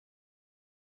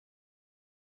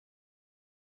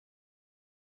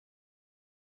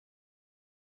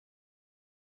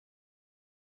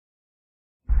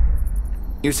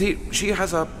You see, she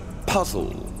has a puzzle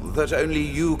that only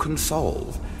you can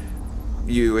solve.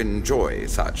 You enjoy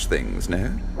such things, no?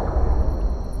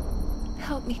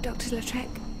 Help me, Dr. Lautrec.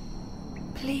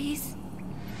 Please?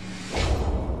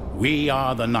 We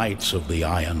are the Knights of the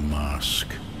Iron Mask,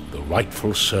 the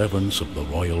rightful servants of the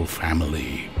royal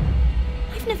family.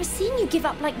 I've never seen you give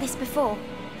up like this before.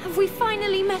 Have we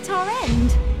finally met our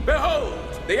end?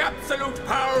 Behold, the absolute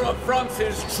power of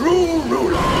France's true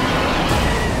ruler!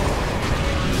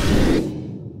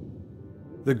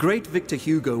 The great Victor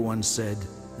Hugo once said,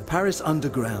 "The Paris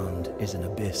underground is an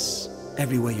abyss.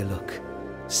 Everywhere you look.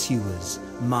 Sewers,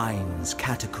 mines,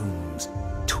 catacombs,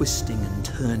 twisting and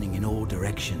turning in all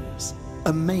directions.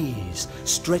 A maze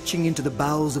stretching into the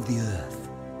bowels of the earth.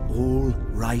 All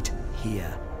right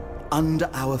here, under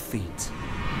our feet."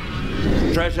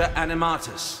 Treasure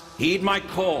Animatus, heed my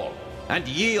call and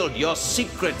yield your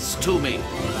secrets to me.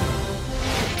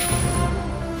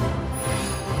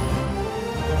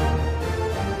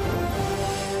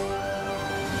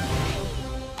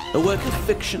 A work of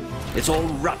fiction. It's all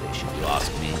rubbish, if you ask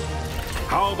me.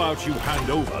 How about you hand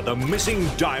over the missing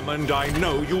diamond I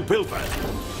know you pilfered?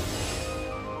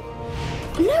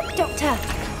 Look, Doctor!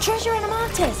 Treasure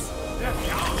Animatus!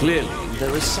 Clearly,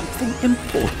 there is something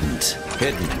important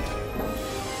hidden.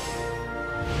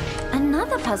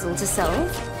 Another puzzle to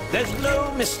solve? There's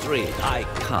no mystery I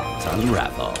can't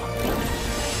unravel.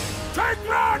 Take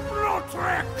that,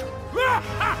 Lautrec!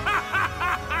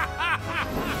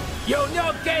 You're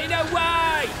not getting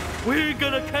away! We're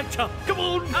gonna catch up. Come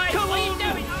on, come on!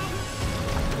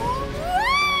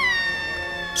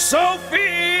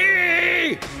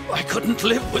 Sophie! I couldn't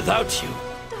live without you.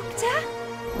 Doctor?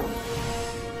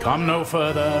 Come no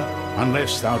further,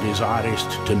 unless thou desirest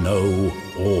to know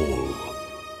all.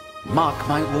 Mark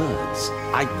my words,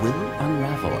 I will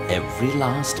unravel every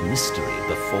last mystery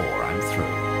before I'm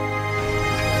through.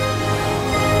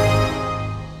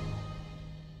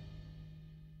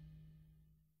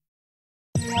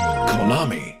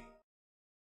 Konami.